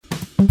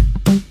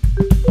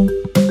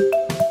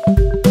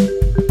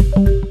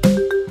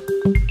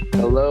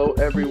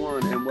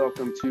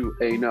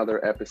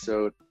another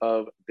episode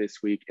of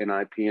This Week in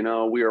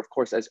IP&O. We are, of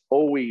course, as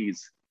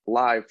always,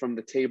 live from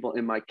the table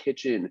in my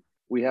kitchen.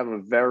 We have a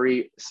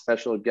very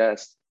special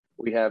guest.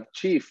 We have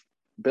Chief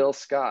Bill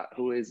Scott,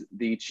 who is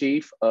the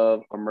Chief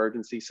of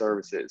Emergency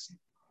Services.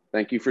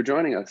 Thank you for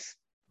joining us.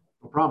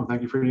 No problem.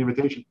 Thank you for the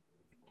invitation.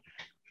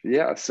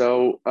 Yeah,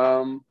 so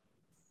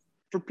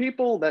for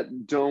people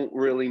that don't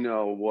really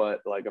know what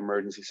like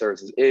emergency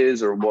services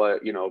is or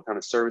what, kind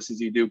of services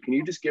you do, can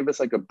you just give us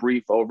like a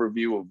brief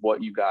overview of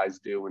what you guys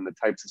do and the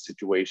types of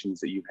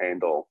situations that you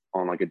handle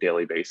on like a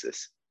daily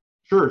basis?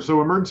 Sure. So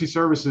emergency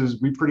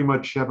services, we pretty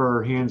much have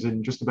our hands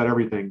in just about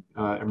everything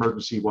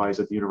emergency-wise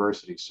at the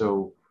university.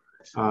 So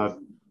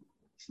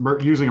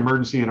using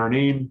emergency in our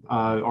name,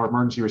 our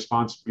Emergency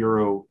Response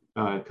Bureau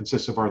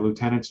consists of our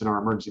lieutenants and our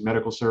emergency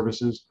medical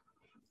services.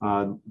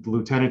 The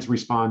lieutenants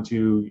respond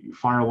to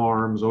fire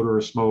alarms, odor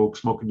of smoke,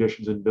 smoke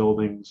conditions in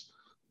buildings,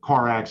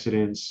 car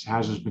accidents,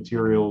 hazardous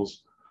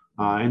materials,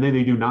 and then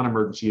they do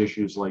non-emergency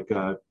issues like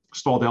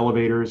stalled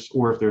elevators,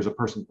 or if there's a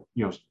person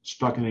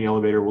stuck in the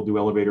elevator, we'll do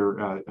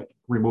elevator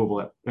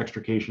removal,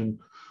 extrication,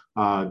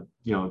 car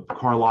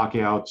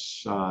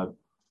lockouts,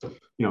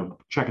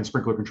 checking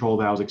sprinkler control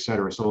valves, et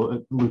cetera.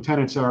 So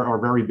lieutenants are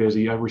very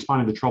busy.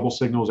 Responding to trouble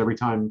signals every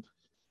time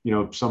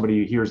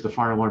somebody hears the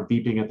fire alarm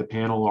beeping at the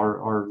panel,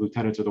 our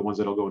lieutenants are the ones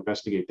that'll go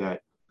investigate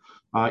that.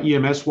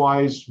 EMS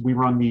wise, we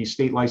run the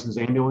state licensed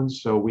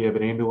ambulance. So we have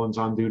an ambulance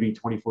on duty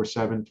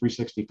 24/7,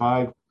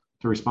 365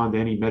 to respond to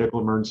any medical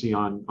emergency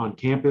on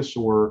campus,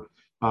 or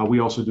we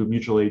also do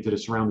mutual aid to the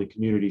surrounding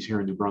communities here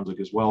in New Brunswick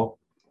as well.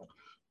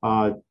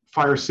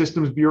 Fire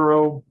Systems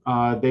Bureau,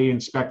 they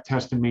inspect,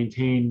 test, and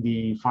maintain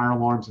the fire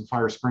alarms and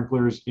fire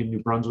sprinklers in New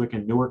Brunswick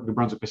and Newark, New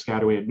Brunswick,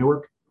 Piscataway, and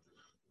Newark.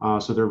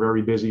 So they're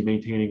very busy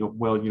maintaining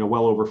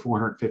well over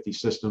 450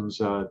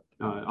 systems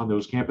on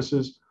those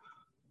campuses.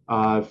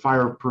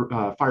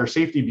 Fire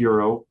Safety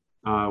Bureau,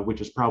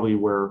 which is probably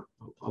where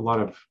a lot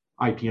of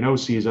IP&O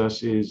sees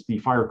us, is the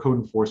fire code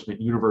enforcement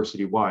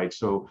university-wide.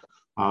 So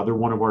they're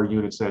one of our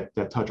units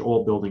that touch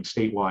all buildings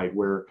statewide,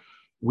 where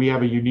we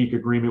have a unique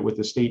agreement with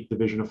the State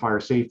Division of Fire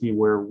Safety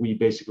where we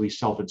basically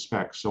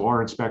self-inspect. So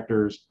our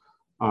inspectors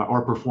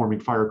are performing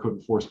fire code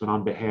enforcement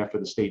on behalf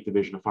of the State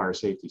Division of Fire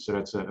Safety. So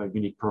that's a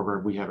unique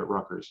program we have at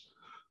Rutgers.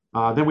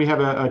 Then we have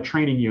a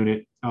training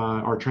unit.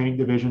 Our training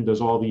division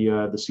does all the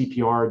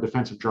CPR,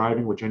 defensive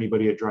driving, which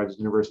anybody that drives a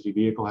university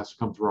vehicle has to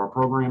come through our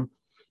program.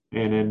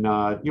 And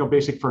then,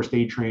 basic first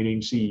aid training,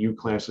 CEU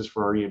classes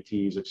for our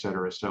EMTs, et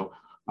cetera. So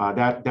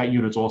that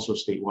unit's also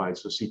statewide.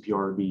 So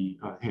CPR would be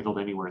handled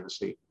anywhere in the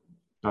state,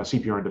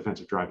 CPR and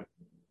defensive driving.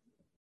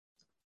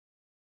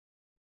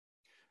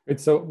 Right,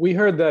 so we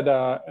heard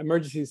that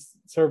emergency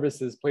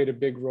services played a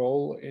big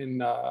role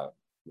in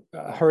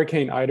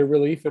Hurricane Ida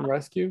relief and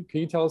rescue.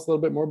 Can you tell us a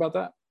little bit more about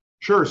that?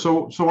 Sure.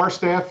 So our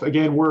staff,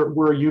 again,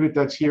 we're a unit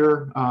that's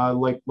here,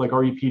 like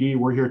our EPD.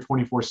 We're here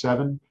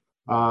 24/7.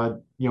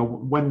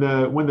 When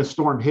the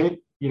storm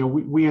hit,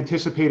 we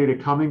anticipated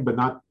it coming, but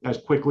not as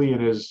quickly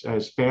and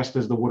as fast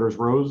as the waters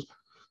rose.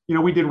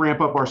 We did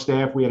ramp up our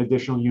staff. We had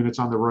additional units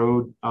on the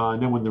road,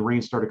 and then when the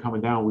rain started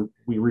coming down,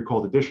 we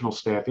recalled additional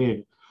staff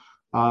in.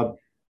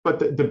 But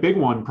the big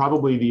one,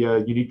 probably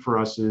the unique for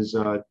us, is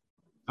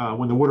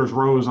when the waters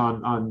rose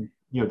on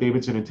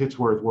Davidson and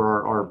Titsworth,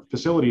 where our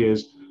facility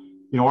is.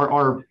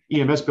 Our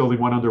EMS building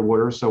went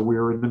underwater, so we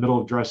were in the middle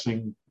of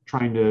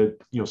trying to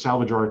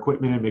salvage our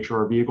equipment and make sure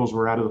our vehicles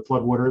were out of the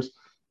floodwaters.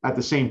 At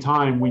the same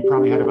time, we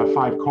probably had about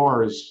 5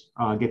 cars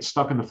get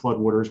stuck in the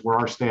floodwaters, where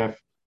our staff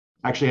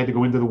actually had to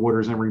go into the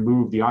waters and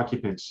remove the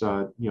occupants,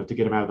 to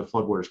get them out of the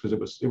floodwaters,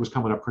 because it was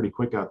coming up pretty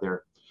quick out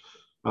there.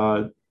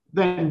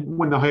 Then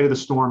when the height of the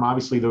storm,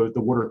 obviously the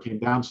water came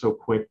down so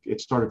quick,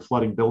 it started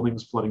flooding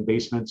buildings, flooding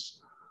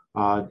basements.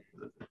 A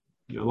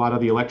lot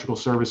of the electrical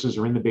services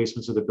are in the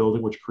basements of the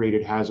building, which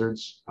created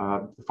hazards.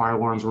 The fire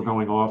alarms were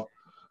going off.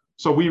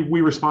 So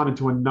we responded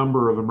to a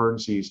number of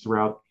emergencies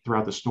throughout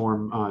the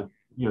storm,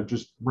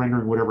 just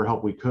rendering whatever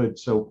help we could.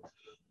 So,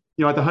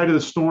 at the height of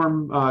the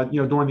storm,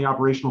 during the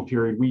operational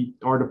period,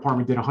 our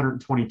department did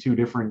 122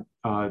 different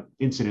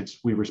incidents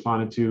we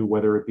responded to,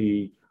 whether it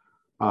be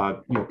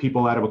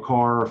people out of a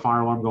car, a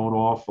fire alarm going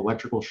off,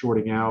 electrical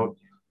shorting out,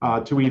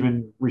 to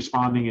even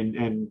responding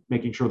and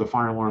making sure the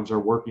fire alarms are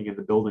working in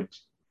the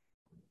buildings.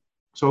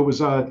 So it was,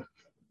 I'm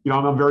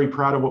very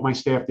proud of what my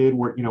staff did,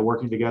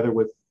 working together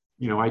with,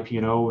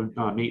 IP&O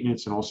and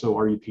maintenance, and also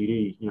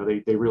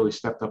RUPD. They really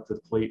stepped up to the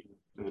plate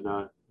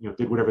and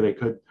did whatever they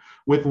could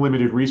with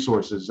limited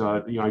resources.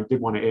 I did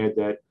want to add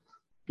that,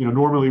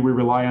 normally we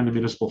rely on the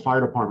municipal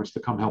fire departments to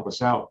come help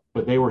us out,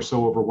 but they were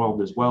so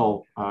overwhelmed as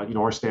well.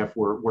 Our staff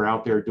were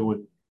out there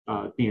doing,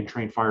 being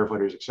trained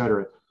firefighters, et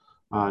cetera,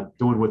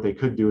 doing what they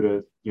could do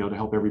to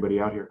help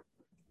everybody out here.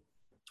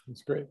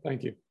 That's great.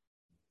 Thank you.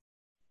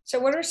 So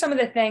what are some of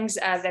the things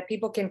that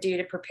people can do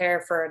to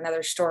prepare for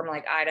another storm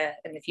like Ida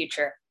in the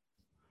future?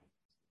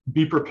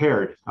 Be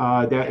prepared.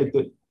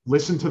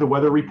 Listen to the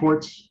weather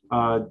reports.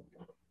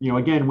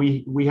 Again,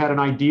 we had an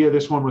idea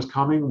this one was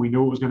coming. We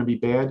knew it was going to be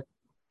bad.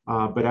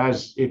 But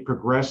as it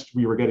progressed,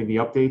 we were getting the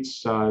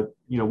updates.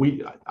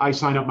 I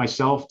sign up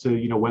myself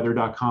to,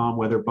 weather.com,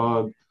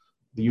 WeatherBug,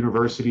 the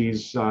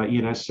university's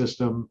ENS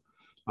system.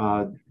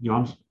 I'm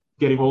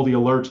getting all the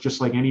alerts just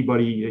like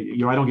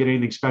anybody. I don't get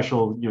anything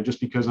special, just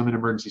because I'm in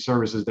emergency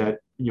services that,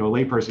 a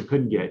layperson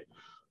couldn't get.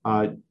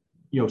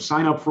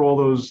 Sign up for all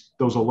those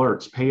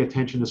alerts, pay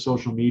attention to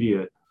social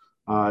media,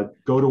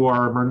 go to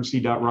our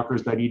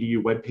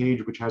emergency.rutgers.edu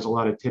webpage, which has a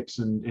lot of tips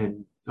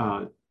and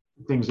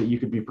things that you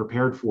could be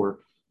prepared for.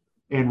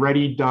 And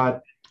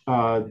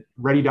ready.gov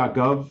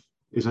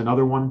is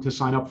another one to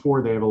sign up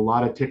for. They have a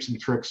lot of tips and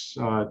tricks,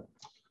 to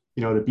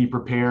be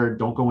prepared.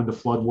 Don't go into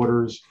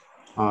floodwaters.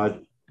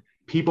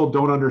 People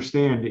don't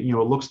understand, it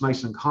looks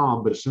nice and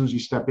calm, but as soon as you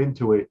step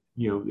into it,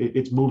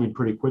 it's moving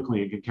pretty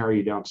quickly and can carry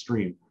you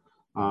downstream.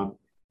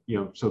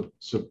 So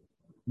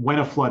when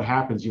a flood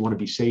happens, you want to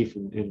be safe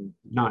and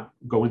not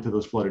go into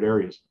those flooded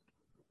areas.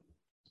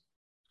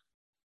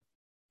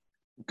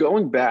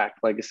 Going back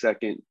like a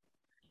second,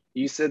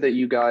 you said that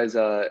you guys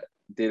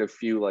did a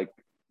few like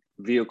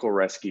vehicle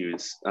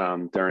rescues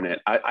during it.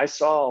 I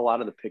saw a lot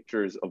of the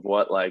pictures of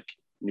what like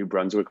New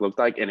Brunswick looked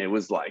like, and it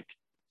was like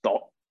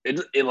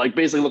it like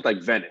basically looked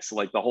like Venice.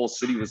 Like the whole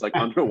city was like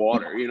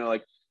underwater.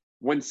 Like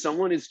when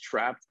someone is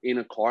trapped in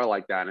a car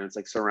like that and it's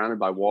like surrounded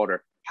by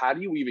water, how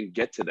do you even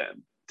get to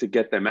them to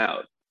get them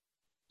out?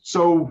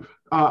 So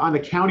on the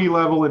county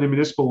level and the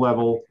municipal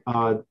level,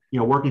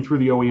 working through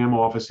the OEM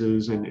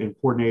offices and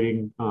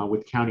coordinating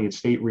with county and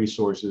state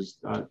resources,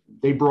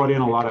 they brought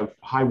in a lot of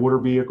high water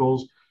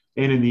vehicles.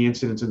 And in the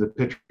incidents in the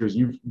pictures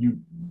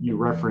you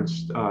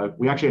referenced,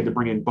 we actually had to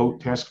bring in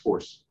boat task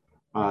force.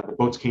 The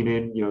boats came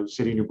in,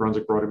 City of New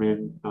Brunswick brought them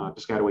in,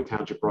 Piscataway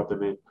Township brought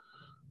them in.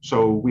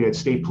 So we had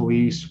state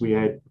police, we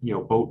had,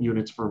 boat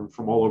units from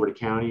all over the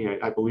county.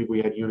 I believe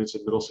we had units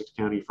in Middlesex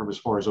County from as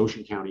far as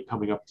Ocean County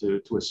coming up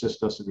to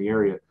assist us in the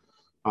area.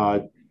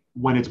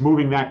 When it's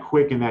moving that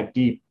quick and that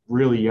deep,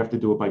 really you have to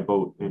do it by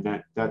boat.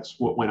 And that's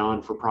what went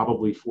on for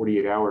probably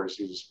 48 hours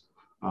is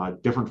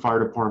different fire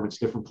departments,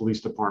 different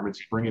police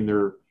departments bringing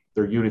their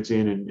units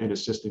in and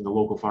assisting the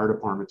local fire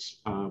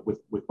departments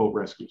with boat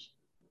rescues.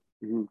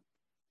 Mm-hmm.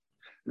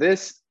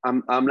 This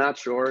I'm not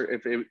sure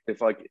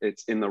if like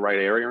it's in the right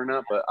area or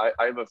not, but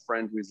I have a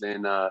friend who's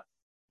in the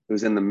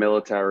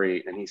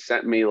military, and he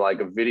sent me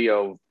like a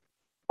video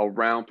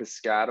around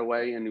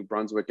Piscataway in New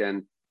Brunswick,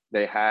 and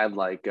they had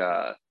like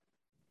they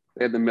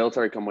had the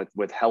military come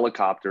with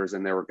helicopters,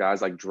 and there were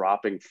guys like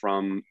dropping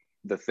from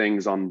the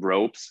things on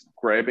ropes,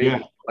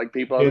 grabbing like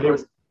people. Yeah,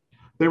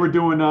 they were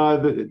doing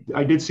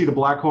I did see the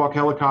Black Hawk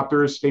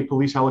helicopters, state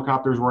police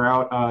helicopters were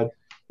out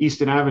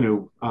Easton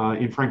Avenue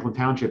in Franklin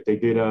Township. They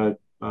did a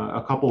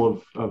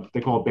couple of they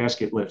call it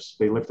basket lifts.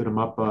 They lifted them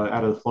up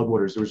out of the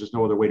floodwaters. There was just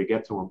no other way to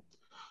get to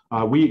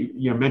them. We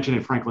mentioned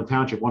in Franklin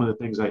Township, one of the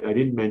things I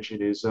didn't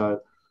mention is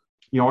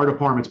our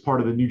department's part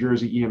of the New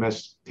Jersey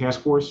EMS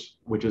Task Force,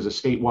 which is a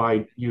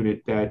statewide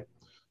unit that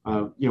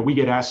we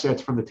get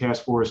assets from the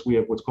task force. We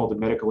have what's called a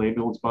medical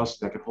ambulance bus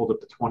that can hold up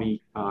to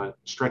 20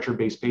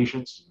 stretcher-based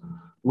patients.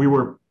 We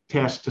were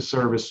tasked to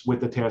service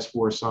with the task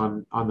force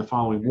on the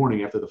following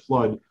morning after the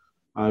flood.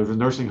 There was a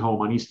nursing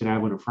home on Easton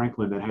Avenue in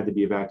Franklin that had to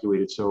be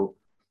evacuated. So,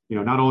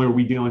 not only are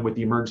we dealing with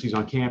the emergencies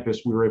on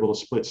campus, we were able to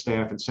split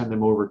staff and send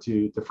them over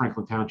to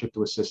Franklin Township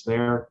to assist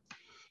there.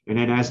 And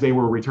then as they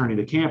were returning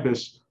to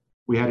campus,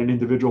 we had an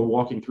individual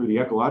walking through the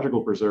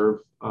ecological preserve,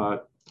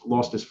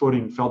 lost his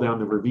footing, fell down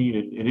the ravine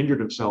and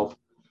injured himself.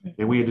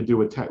 And we had to do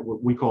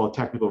what we call a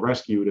technical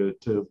rescue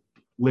to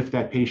lift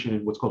that patient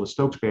in what's called a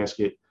Stokes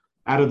basket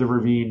out of the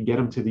ravine, get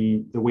him to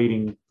the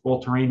waiting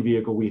all-terrain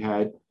vehicle we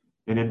had,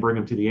 and then bring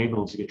them to the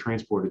ambulance to get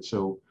transported.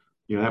 So,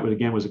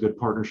 that was a good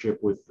partnership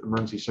with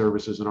emergency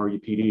services and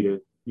RUPD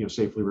to,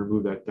 safely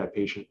remove that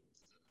patient.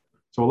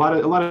 So a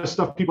lot of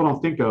stuff people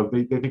don't think of.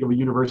 They think of a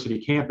university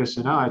campus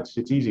and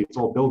it's easy, it's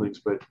all buildings,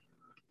 but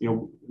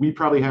we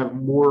probably have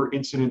more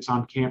incidents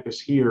on campus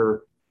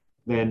here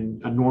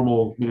than a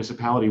normal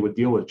municipality would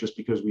deal with, just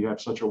because we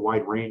have such a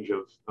wide range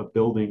of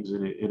buildings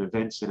and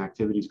events and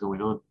activities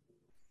going on.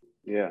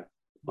 Yeah,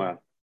 wow,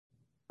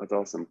 that's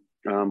awesome.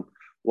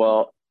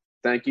 Well,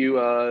 thank you,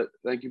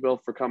 Bill,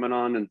 for coming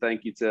on, and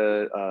thank you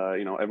to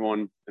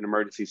everyone in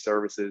emergency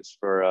services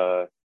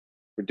for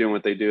doing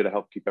what they do to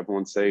help keep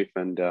everyone safe.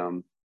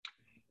 And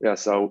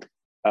so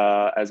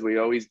as we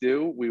always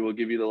do, we will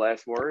give you the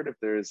last word if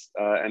there's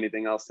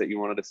anything else that you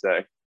wanted to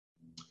say.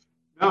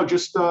 No,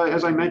 just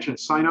as I mentioned,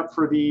 sign up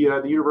for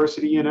the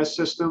university ENS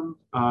system,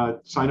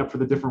 sign up for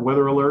the different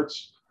weather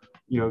alerts.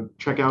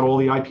 Check out all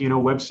the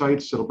IPNO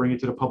websites. It'll bring you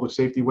to the public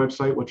safety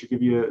website, which will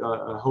give you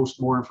a host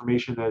more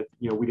information that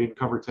we didn't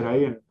cover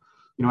today. And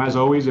as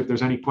always, if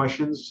there's any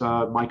questions,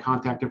 my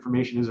contact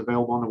information is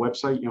available on the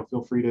website.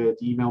 Feel free to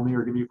email me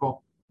or give me a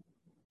call.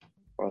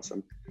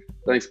 Awesome.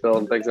 Thanks, Bill,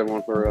 and thanks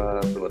everyone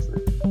for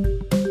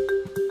listening.